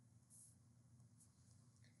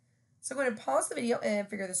 So I'm going to pause the video and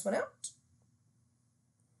figure this one out.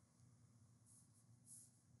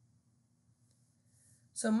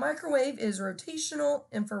 So microwave is rotational,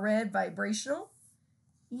 infrared vibrational.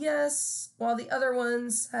 Yes, while the other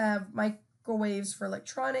ones have microwaves for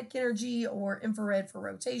electronic energy or infrared for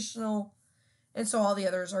rotational, and so all the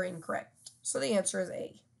others are incorrect. So the answer is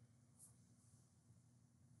A.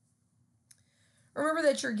 Remember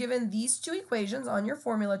that you're given these two equations on your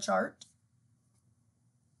formula chart.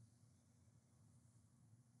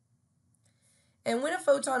 And when a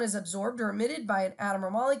photon is absorbed or emitted by an atom or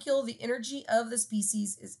molecule, the energy of the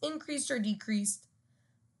species is increased or decreased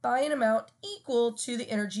by an amount equal to the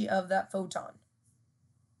energy of that photon.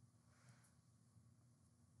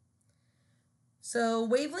 So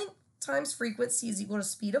wavelength times frequency is equal to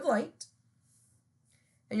speed of light.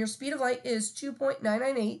 And your speed of light is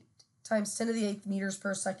 2.998 times 10 to the 8th meters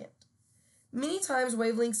per second. Many times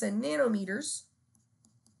wavelengths in nanometers.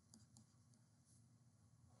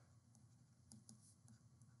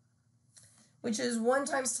 Which is 1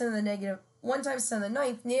 times 10 to the negative, 1 times 10 to the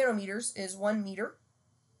 9th nanometers is 1 meter.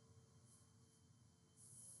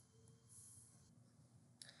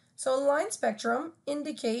 So a line spectrum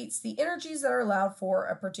indicates the energies that are allowed for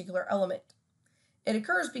a particular element. It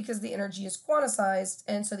occurs because the energy is quantized,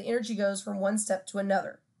 and so the energy goes from one step to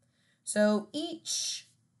another. So each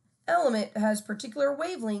element has particular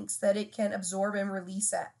wavelengths that it can absorb and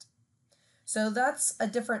release at. So that's a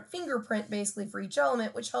different fingerprint basically for each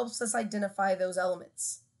element, which helps us identify those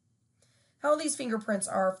elements. How these fingerprints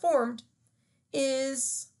are formed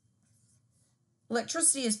is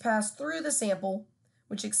electricity is passed through the sample,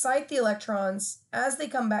 which excite the electrons. As they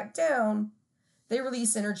come back down, they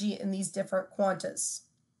release energy in these different quantas.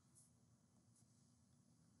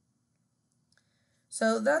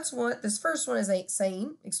 So that's what this first one is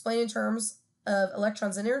saying. Explain in terms of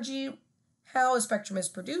electrons and energy how a spectrum is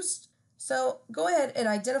produced. So go ahead and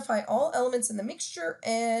identify all elements in the mixture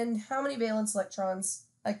and how many valence electrons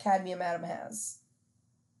a cadmium atom has.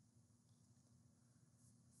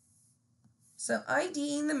 So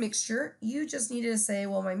IDing the mixture, you just needed to say,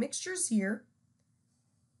 well, my mixture's here.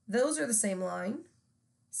 Those are the same line,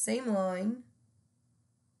 same line,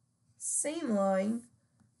 same line,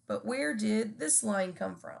 but where did this line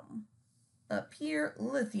come from? Up here,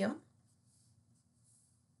 lithium.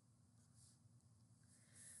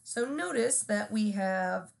 So notice that we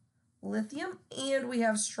have lithium and we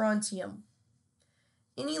have strontium.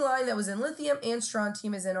 Any line that was in lithium and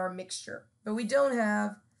strontium is in our mixture, but we don't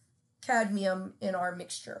have cadmium in our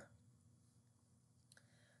mixture.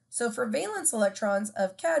 So for valence electrons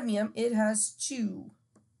of cadmium, it has 2.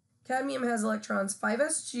 Cadmium has electrons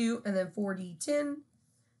 5s2 and then 4d10,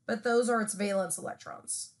 but those are its valence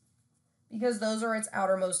electrons because those are its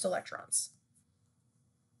outermost electrons.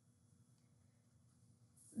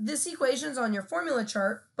 This equation is on your formula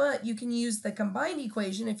chart, but you can use the combined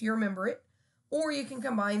equation if you remember it, or you can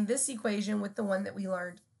combine this equation with the one that we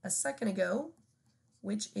learned a second ago,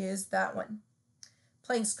 which is that one.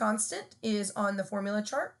 Planck's constant is on the formula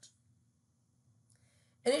chart,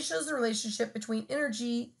 and it shows the relationship between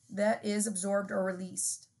energy that is absorbed or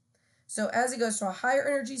released. So as it goes to a higher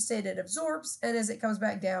energy state, it absorbs, and as it comes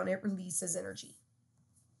back down, it releases energy.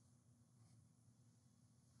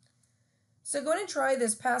 So go ahead and try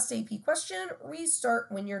this past AP question. Restart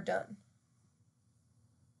when you're done.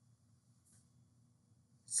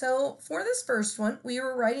 So for this first one, we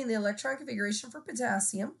were writing the electron configuration for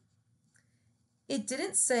potassium. It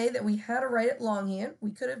didn't say that we had to write it longhand.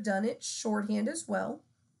 We could have done it shorthand as well.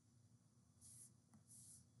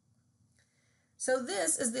 So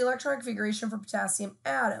this is the electron configuration for potassium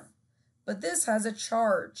atom, but this has a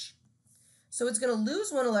charge. So it's going to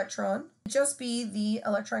lose 1 electron, just be the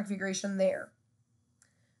electron configuration there.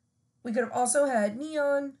 We could have also had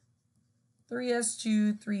neon,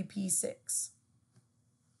 3s2, 3p6.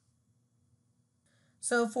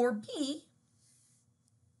 So for B,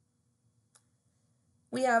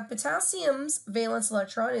 we have potassium's valence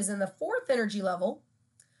electron is in the 4th energy level,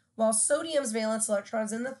 while sodium's valence electron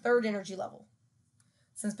is in the 3rd energy level.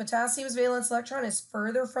 Since potassium's valence electron is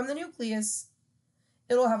further from the nucleus,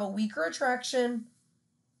 it'll have a weaker attraction,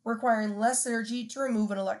 requiring less energy to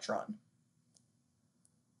remove an electron.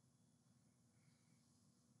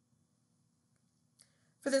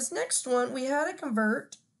 For this next one, we had to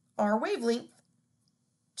convert our wavelength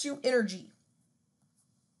to energy.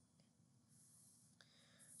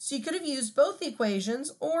 So you could have used both the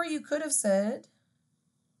equations, or you could have said,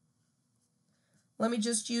 let me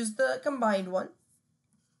just use the combined one.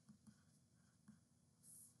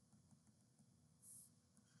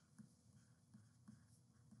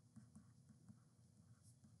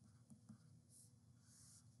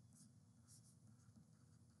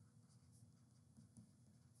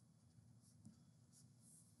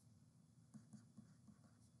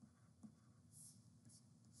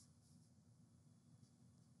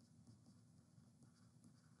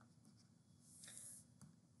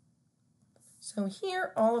 So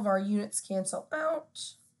here, all of our units cancel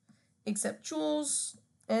out, except joules,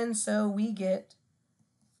 and so we get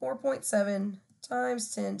 4.7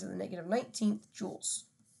 times 10 to the negative 19th joules.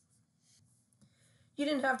 You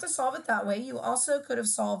didn't have to solve it that way. You also could have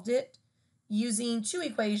solved it using 2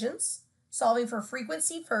 equations, solving for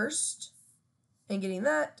frequency first and getting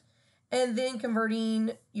that, and then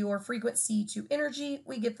converting your frequency to energy.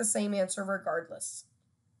 We get the same answer regardless.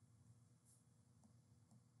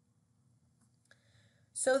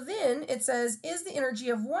 So then it says, is the energy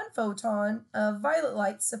of 1 photon of violet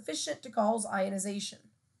light sufficient to cause ionization?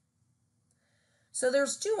 So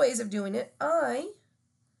there's 2 ways of doing it. I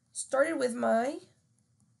started with my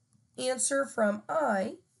answer from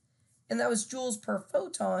I, and that was joules per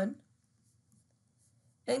photon,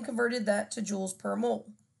 and converted that to joules per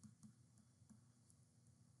mole.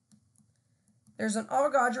 There's an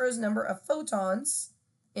Avogadro's number of photons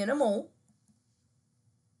in a mole,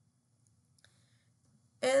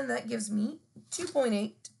 and that gives me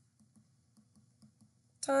 2.8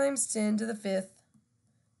 times 10 to the 5th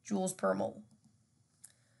joules per mole.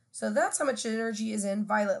 So that's how much energy is in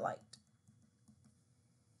violet light.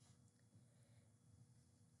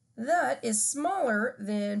 that is smaller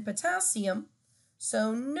than potassium,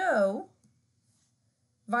 so no,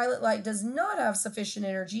 violet light does not have sufficient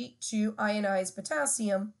energy to ionize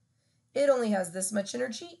potassium. It only has this much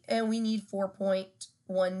energy, and we need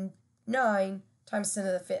 4.19 times 10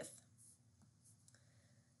 to the fifth.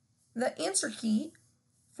 The answer key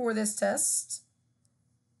for this test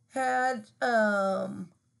had,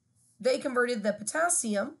 they converted the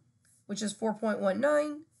potassium, which is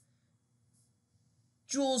 4.19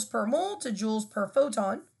 joules per mole to joules per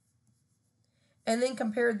photon, and then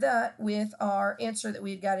compared that with our answer that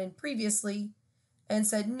we had gotten previously and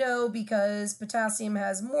said no, because potassium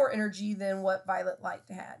has more energy than what violet light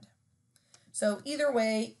had. So either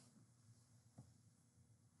way,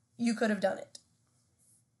 you could have done it.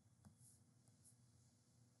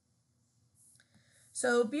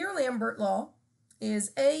 So Beer-Lambert law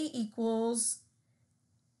is A equals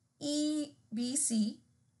EBC.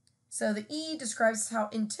 So the E describes how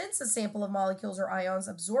intense a sample of molecules or ions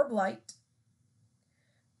absorb light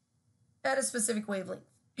at a specific wavelength.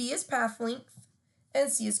 B is path length, and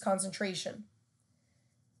C is concentration.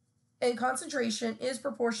 And concentration is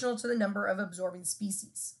proportional to the number of absorbing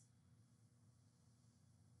species.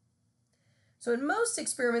 So in most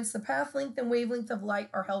experiments, the path length and wavelength of light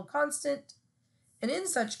are held constant, and in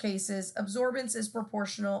such cases, absorbance is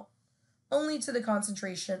proportional only to the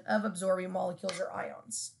concentration of absorbing molecules or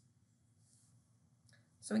ions.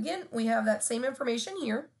 So again, we have that same information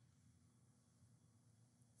here.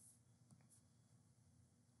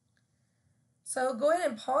 So go ahead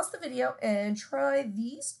and pause the video and try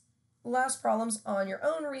these last problems on your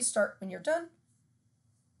own. Restart when you're done.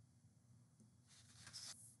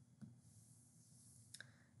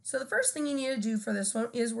 So the first thing you need to do for this one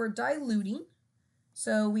is we're diluting.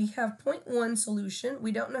 So we have 0.1 solution.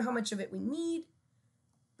 We don't know how much of it we need,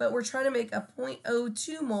 but we're trying to make a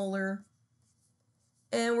 0.02 molar,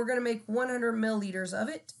 and we're going to make 100 milliliters of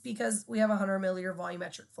it because we have a 100 milliliter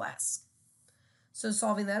volumetric flask. So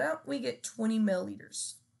solving that out, we get 20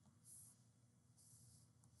 milliliters.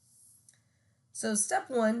 So step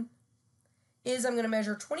one is I'm going to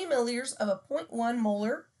measure 20 milliliters of a 0.1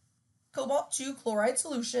 molar cobalt-2 chloride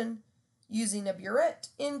solution using a burette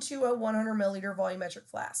into a 100 milliliter volumetric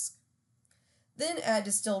flask. Then add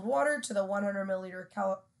distilled water to the 100 milliliter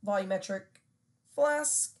volumetric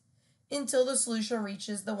flask until the solution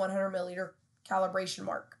reaches the 100 milliliter calibration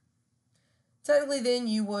mark. Technically, then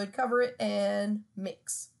you would cover it and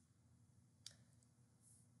mix.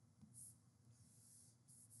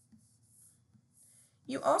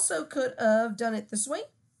 You also could have done it this way.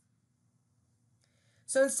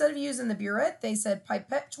 So instead of using the burette, they said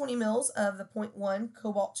pipette 20 mils of the 0.1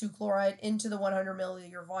 cobalt-2 chloride into the 100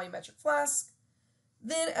 milliliter volumetric flask,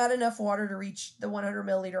 then add enough water to reach the 100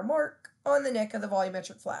 milliliter mark on the neck of the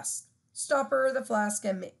volumetric flask. Stopper the flask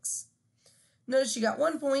and mix. Notice you got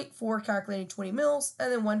 1 point for calculating 20 mils,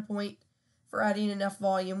 and then 1 point for adding enough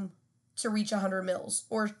volume to reach 100 mils,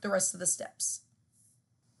 or the rest of the steps.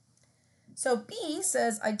 So B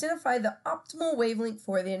says identify the optimal wavelength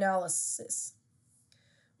for the analysis.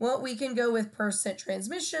 Well, we can go with percent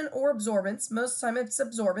transmission or absorbance. Most of the time it's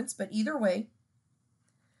absorbance, but either way,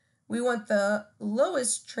 we want the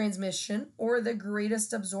lowest transmission or the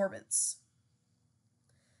greatest absorbance.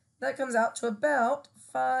 That comes out to about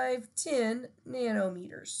 510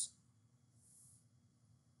 nanometers.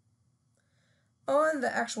 On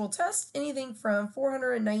the actual test, anything from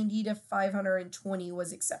 490 to 520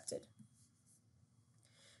 was accepted.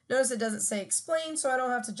 Notice it doesn't say explain, so I don't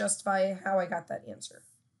have to justify how I got that answer.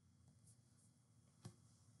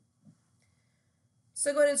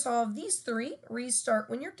 So go ahead and solve these three. Restart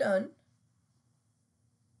when you're done.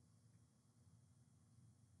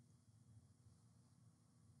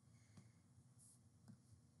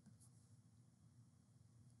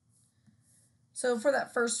 So for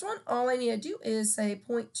that first one, all I need to do is say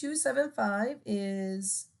 0.275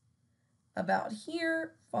 is about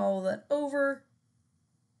here. Follow that over.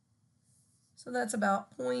 So that's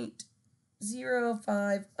about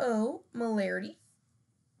 0.050 molarity.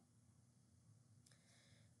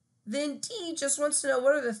 Then D just wants to know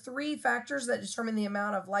what are the three factors that determine the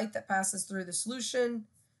amount of light that passes through the solution.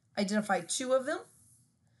 Identify two of them.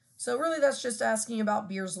 So really that's just asking about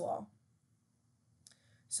Beer's law.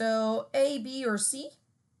 So A, B, or C.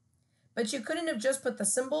 But you couldn't have just put the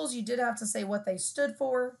symbols. You did have to say what they stood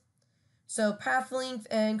for. So path length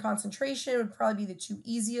and concentration would probably be the two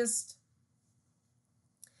easiest.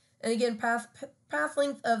 And again, path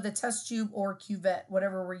length of the test tube or cuvette,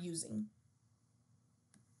 whatever we're using.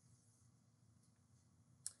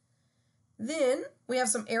 Then we have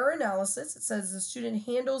some error analysis. It says the student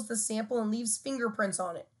handles the sample and leaves fingerprints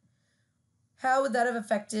on it. how would that have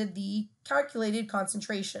affected the calculated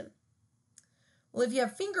concentration? Well, if you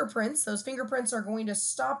have fingerprints, those fingerprints are going to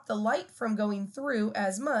stop the light from going through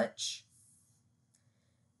as much,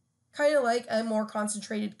 kind of like a more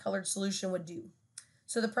concentrated colored solution would do.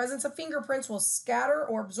 So the presence of fingerprints will scatter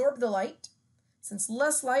or absorb the light. Since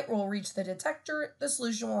less light will reach the detector, the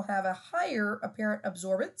solution will have a higher apparent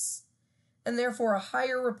absorbance and therefore a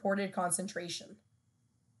higher reported concentration.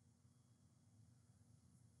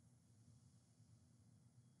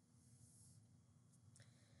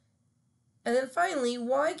 And then finally,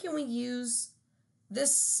 why can we use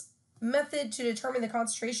this method to determine the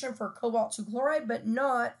concentration for cobalt 2 chloride but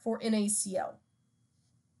not for NaCl?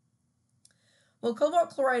 Well, cobalt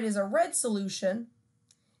chloride is a red solution,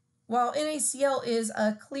 while NaCl is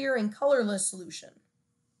a clear and colorless solution.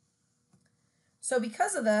 So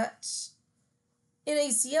because of that,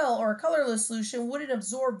 NaCl, or a colorless solution, wouldn't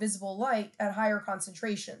absorb visible light at higher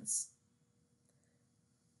concentrations.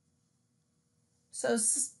 So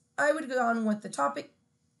I would go on with the top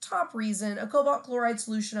reason. A cobalt chloride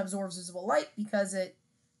solution absorbs visible light because it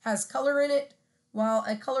has color in it, while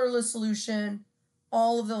a colorless solution,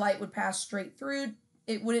 all of the light would pass straight through.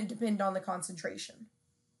 It wouldn't depend on the concentration.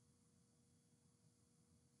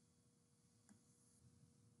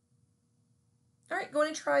 All right,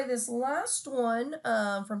 going to try this last one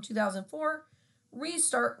from 2004.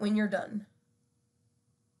 Restart when you're done.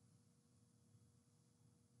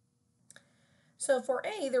 So for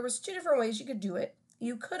A, there was two different ways you could do it.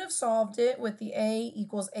 You could have solved it with the A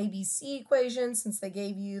equals ABC equation, since they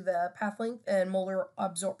gave you the path length and molar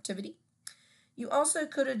absorptivity. You also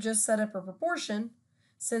could have just set up a proportion,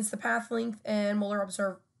 since the path length and molar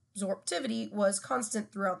absorptivity was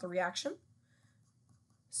constant throughout the reaction.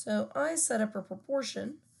 So I set up a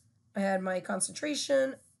proportion. I had my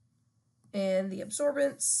concentration and the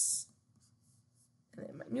absorbance, and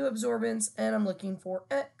then my new absorbance, and I'm looking for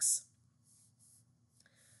X.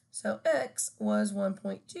 So X was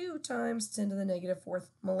 1.2 times 10 to the negative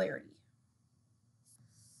fourth molarity.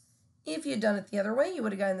 If you'd done it the other way, you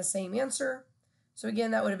would have gotten the same answer. So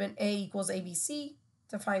again, that would have been A equals ABC.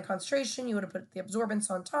 To find concentration, you would have put the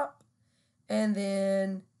absorbance on top, and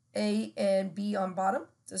then A and B on bottom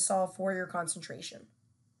to solve for your concentration.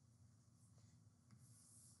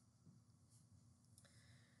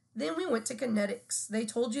 Then we went to kinetics. They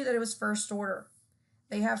told you that it was first order.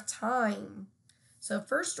 They have time. So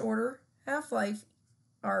first order half-life,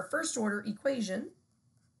 our first order equation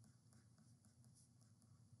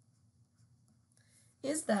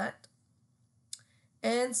is that.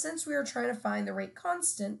 And since we were trying to find the rate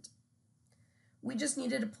constant, we just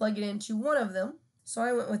needed to plug it into one of them. So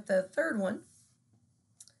I went with the third one.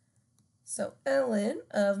 So ln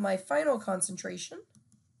of my final concentration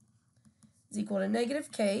is equal to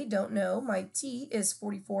negative K, don't know. My T is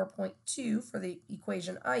 44.2 for the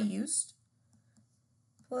equation I used,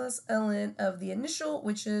 plus ln of the initial,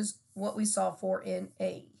 which is what we saw for in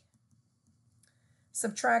A.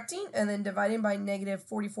 Subtracting and then dividing by negative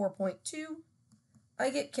 44.2, I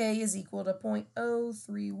get K is equal to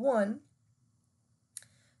 0.031.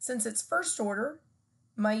 Since it's first order,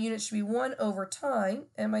 my unit should be 1 over time,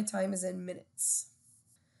 and my time is in minutes.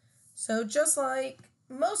 So just like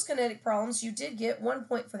most kinetic problems, you did get 1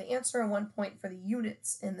 point for the answer and 1 point for the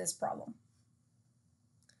units in this problem.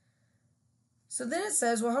 So then it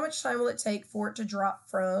says, well, how much time will it take for it to drop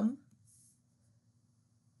from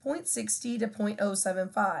 0.60 to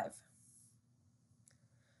 0.075?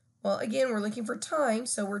 Well, again, we're looking for time,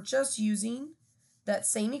 so we're just using that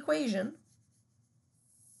same equation.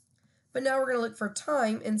 But now we're going to look for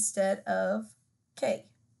time instead of K.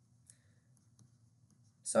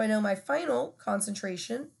 So I know my final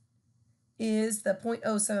concentration is the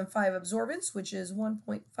 0.075 absorbance, which is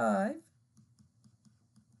 1.5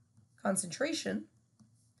 concentration.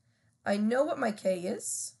 I know what my K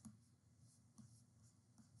is.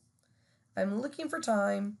 I'm looking for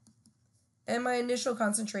time, and my initial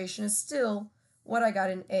concentration is still what I got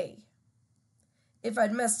in A. If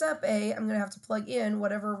I'd messed up A, I'm going to have to plug in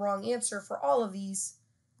whatever wrong answer for all of these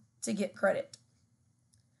to get credit.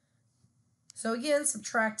 So again,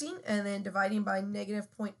 subtracting and then dividing by negative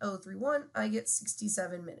 0.031, I get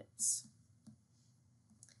 67 minutes.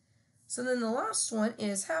 So then the last one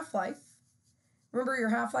is half-life. Remember, your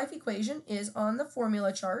half-life equation is on the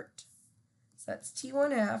formula chart. So that's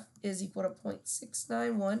T1 half is equal to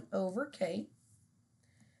 0.691 over K.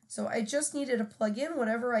 So I just needed to plug in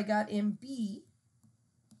whatever I got in B.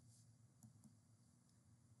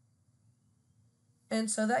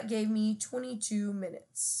 And so that gave me 22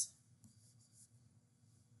 minutes.